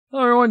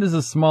going. This is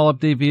a small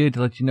update video to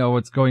let you know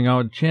what's going on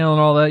with the channel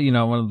and all that. You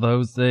know, one of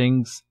those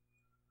things.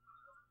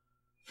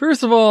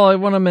 First of all, I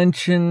want to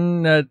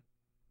mention that,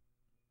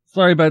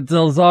 sorry about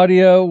Zelda's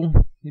audio.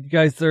 If you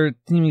guys are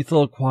seeing me a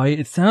little quiet,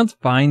 it sounds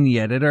fine in the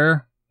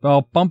editor, but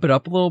I'll bump it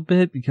up a little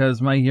bit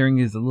because my hearing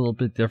is a little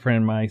bit different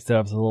and my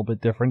setup's a little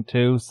bit different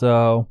too,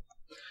 so...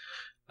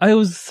 I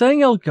was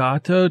setting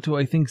Elgato to,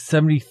 I think,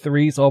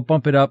 73, so I'll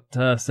bump it up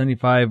to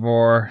 75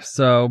 or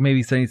so,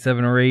 maybe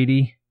 77 or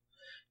 80.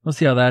 We'll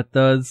see how that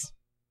does.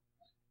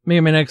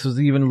 Mega Man X was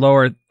even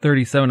lower at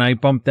 37. I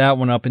bumped that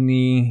one up in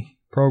the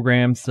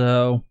program,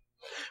 so...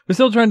 We're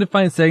still trying to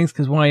find settings,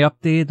 because when I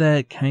updated that,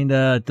 it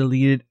kinda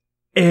deleted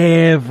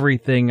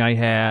everything I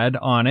had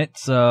on it,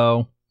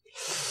 so...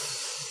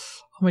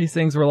 How many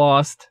things were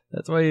lost?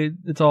 That's why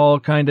it's all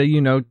kinda,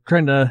 you know,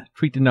 trying to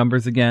tweak the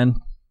numbers again.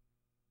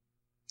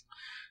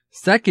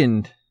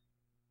 Second,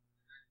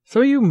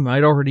 some of you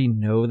might already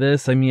know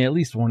this. I mean, at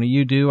least one of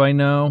you do, I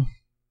know.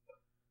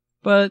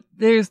 But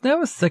there's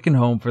now a second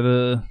home for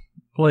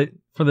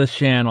this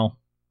channel.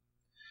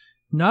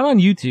 Not on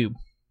YouTube.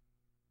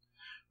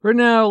 We're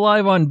now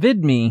live on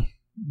vidme,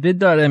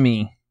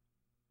 vid.me.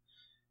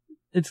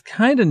 It's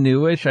kind of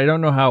newish. I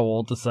don't know how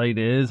old the site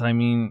is. I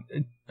mean,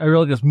 I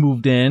really just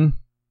moved in.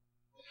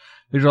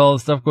 There's all the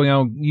stuff going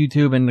on with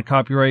YouTube and the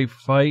copyright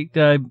fight.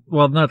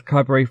 Well, not the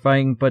copyright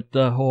fighting, but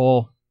the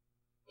whole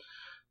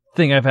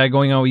thing I've had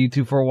going on with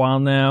YouTube for a while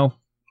now.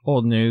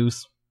 Old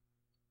news.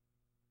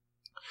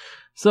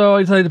 So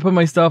I decided to put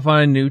my stuff on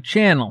a new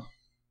channel,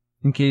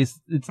 in case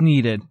it's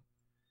needed.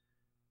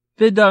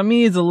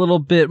 Vid.me is a little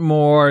bit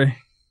more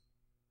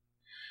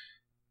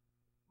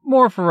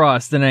for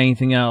us than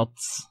anything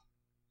else.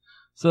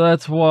 So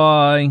that's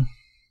why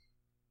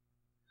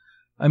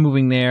I'm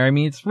moving there. I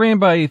mean, it's ran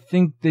by, I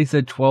think they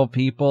said 12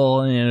 people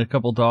and a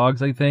couple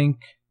dogs, I think.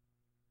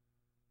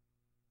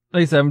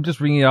 Like I said, I'm just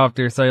reading it off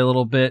their site a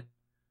little bit.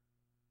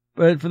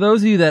 But for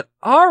those of you that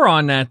are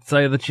on that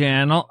side of the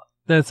channel,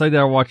 that side that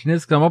are watching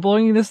this, because I'm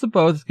uploading this to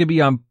both, it's going to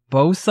be on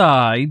both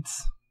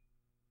sides.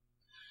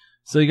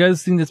 So you guys have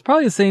seen this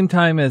probably the same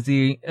time as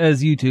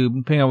YouTube,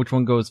 depending on which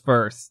one goes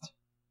first.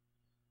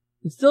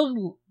 It's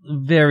still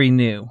very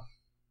new.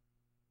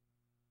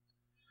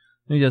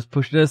 Let me just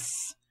push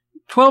this.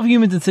 12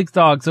 humans and 6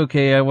 dogs.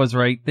 Okay, I was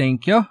right.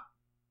 Thank you.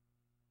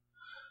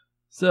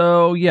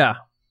 So, yeah.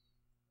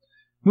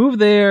 Move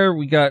there.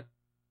 We got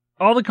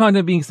all the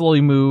content being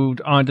slowly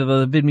moved onto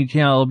the vidme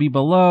channel. It'll be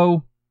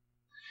below.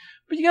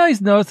 But you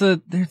guys notice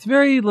that there's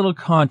very little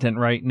content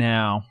right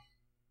now.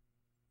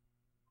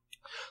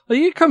 Well,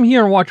 you come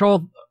here and watch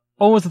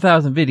almost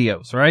 1,000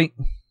 videos, right?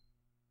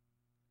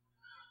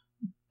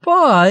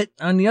 But,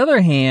 on the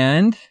other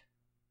hand,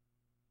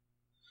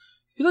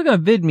 if you look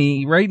at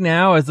vidme right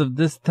now, as of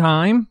this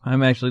time,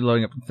 I'm actually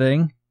loading up the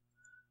thing,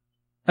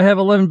 I have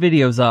 11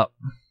 videos up.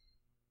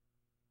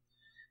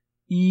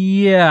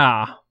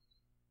 Yeah.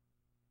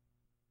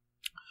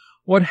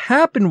 What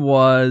happened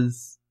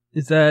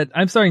is that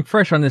I'm starting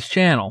fresh on this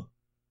channel.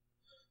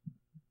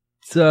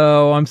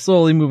 So, I'm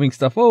slowly moving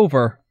stuff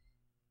over.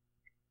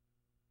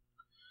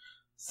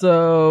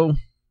 So,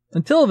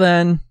 until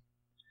then,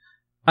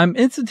 I'm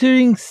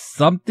instituting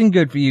something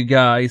good for you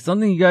guys.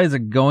 Something you guys are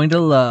going to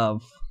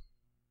love.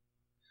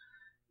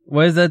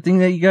 What is that thing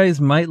that you guys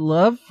might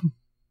love?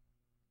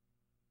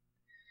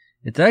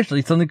 It's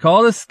actually something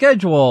called a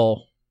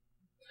schedule.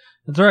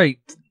 That's right.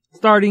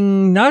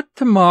 Starting not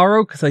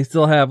tomorrow, because I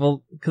still have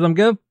because I'm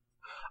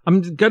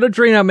gonna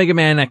drain out Mega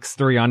Man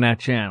X3 on that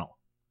channel.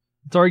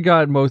 It's already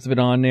got most of it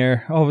on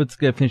there. All of it's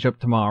gonna finish up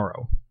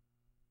tomorrow.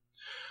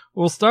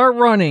 We'll start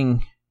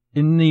running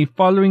in the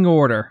following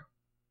order.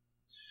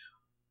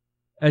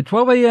 At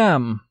 12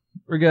 a.m.,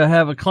 we're gonna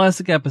have a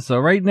classic episode.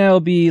 Right now it'll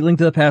be Link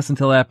to the Past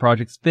until that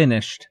project's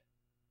finished.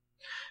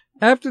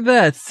 After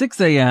that, 6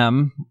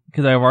 a.m.,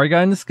 because I've already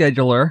got in the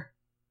scheduler,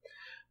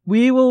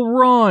 we will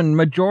run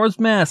Majora's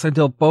Mask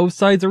until both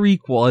sides are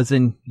equal, as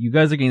in, you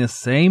guys are getting the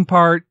same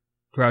part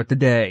throughout the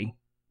day.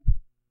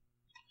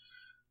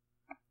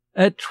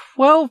 At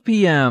 12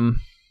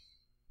 p.m.,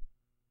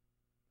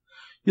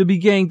 you'll be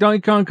getting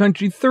Donkey Kong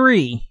Country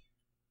 3.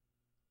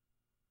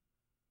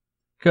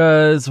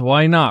 Cause,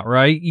 why not,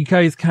 right? You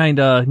guys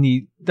kinda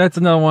need... That's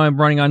another one I'm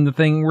running on the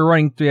thing. We're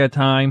running 3 at a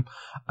time.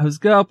 I was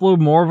gonna upload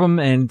more of them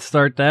and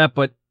start that,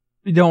 but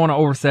you don't want to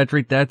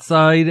oversaturate that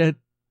side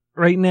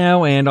right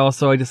now, and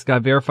also I just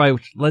got verified,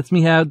 which lets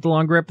me have the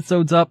longer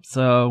episodes up,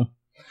 so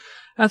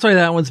that's why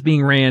that one's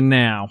being ran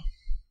now.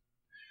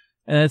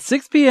 And at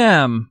 6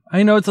 p.m.,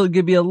 I know it's going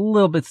to be a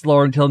little bit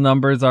slower until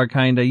numbers are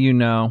kinda, you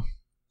know,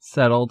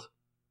 settled.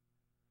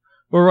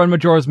 We'll run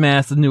Majora's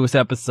Mask, the newest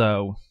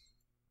episode.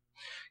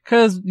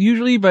 Cause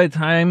usually by the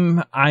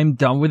time I'm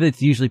done with it,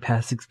 it's usually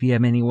past 6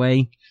 p.m.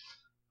 anyway.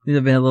 These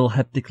have been a little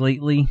hectic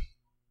lately,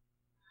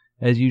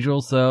 as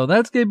usual, so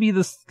that's gonna be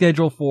the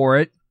schedule for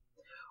it.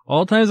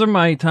 All times are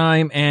my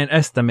time and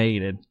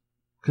estimated.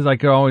 Cause I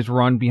could always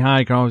run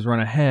behind, I can always run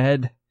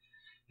ahead.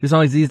 There's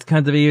always these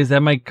kinds of videos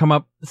that might come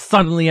up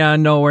suddenly out of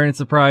nowhere and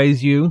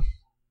surprise you.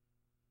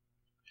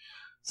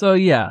 So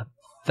yeah,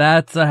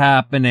 that's a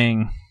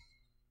happening.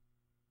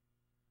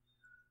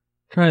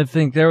 Trying to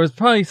think, there was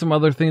probably some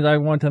other things I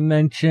want to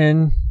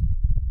mention.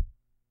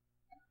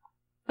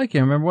 I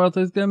can't remember what else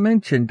I was going to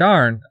mention.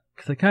 Darn.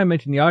 Because I kind of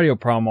mentioned the audio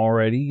problem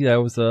already. That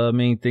was the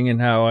main thing in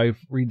how I've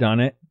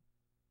redone it.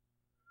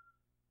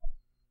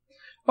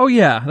 Oh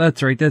yeah,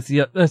 that's right. That's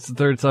the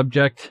third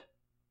subject.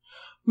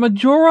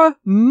 Majora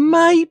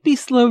might be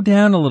slowed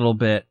down a little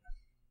bit.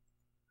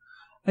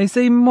 I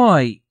say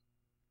might.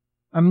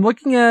 I'm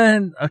looking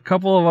at a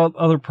couple of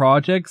other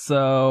projects,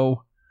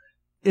 so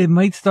it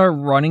might start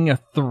running a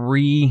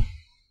 2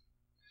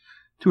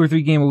 or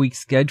 3 game a week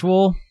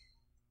schedule.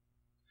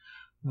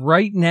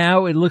 Right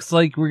now, it looks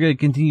like we're going to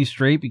continue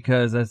straight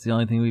because that's the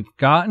only thing we've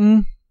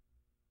gotten.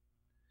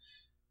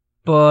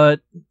 But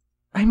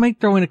I might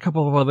throw in a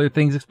couple of other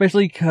things,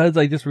 especially because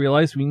I just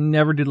realized we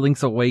never did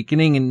Link's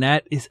Awakening, and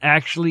that is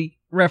actually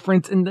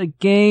referenced in the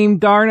game.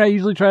 Darn, I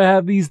usually try to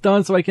have these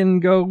done so I can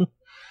go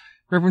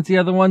reference the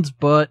other ones,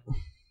 but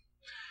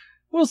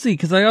we'll see,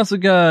 because I also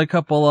got a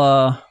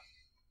couple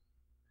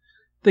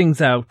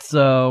things out,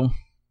 so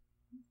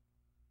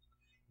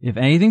if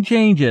anything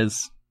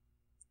changes,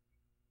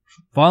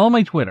 follow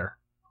my Twitter,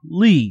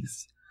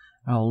 please.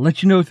 I'll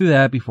let you know through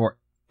that before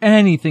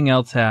anything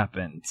else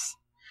happens.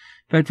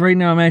 In fact, right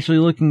now I'm actually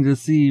looking to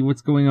see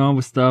what's going on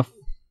with stuff.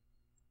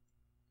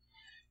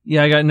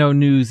 Yeah, I got no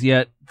news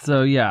yet,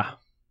 so yeah.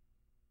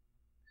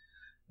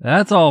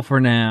 That's all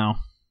for now.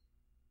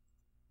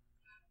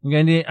 I'm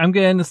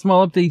gonna end a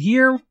small update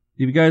here.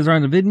 If you guys are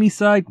on the vidme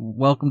side,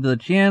 welcome to the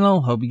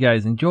channel. Hope you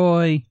guys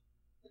enjoy.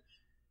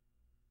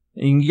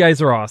 And you guys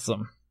are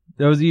awesome.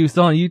 Those of you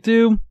still on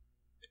YouTube,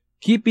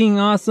 keep being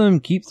awesome,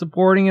 keep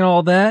supporting and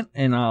all that,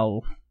 and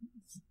I'll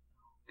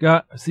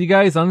see you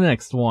guys on the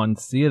next one.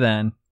 See you then.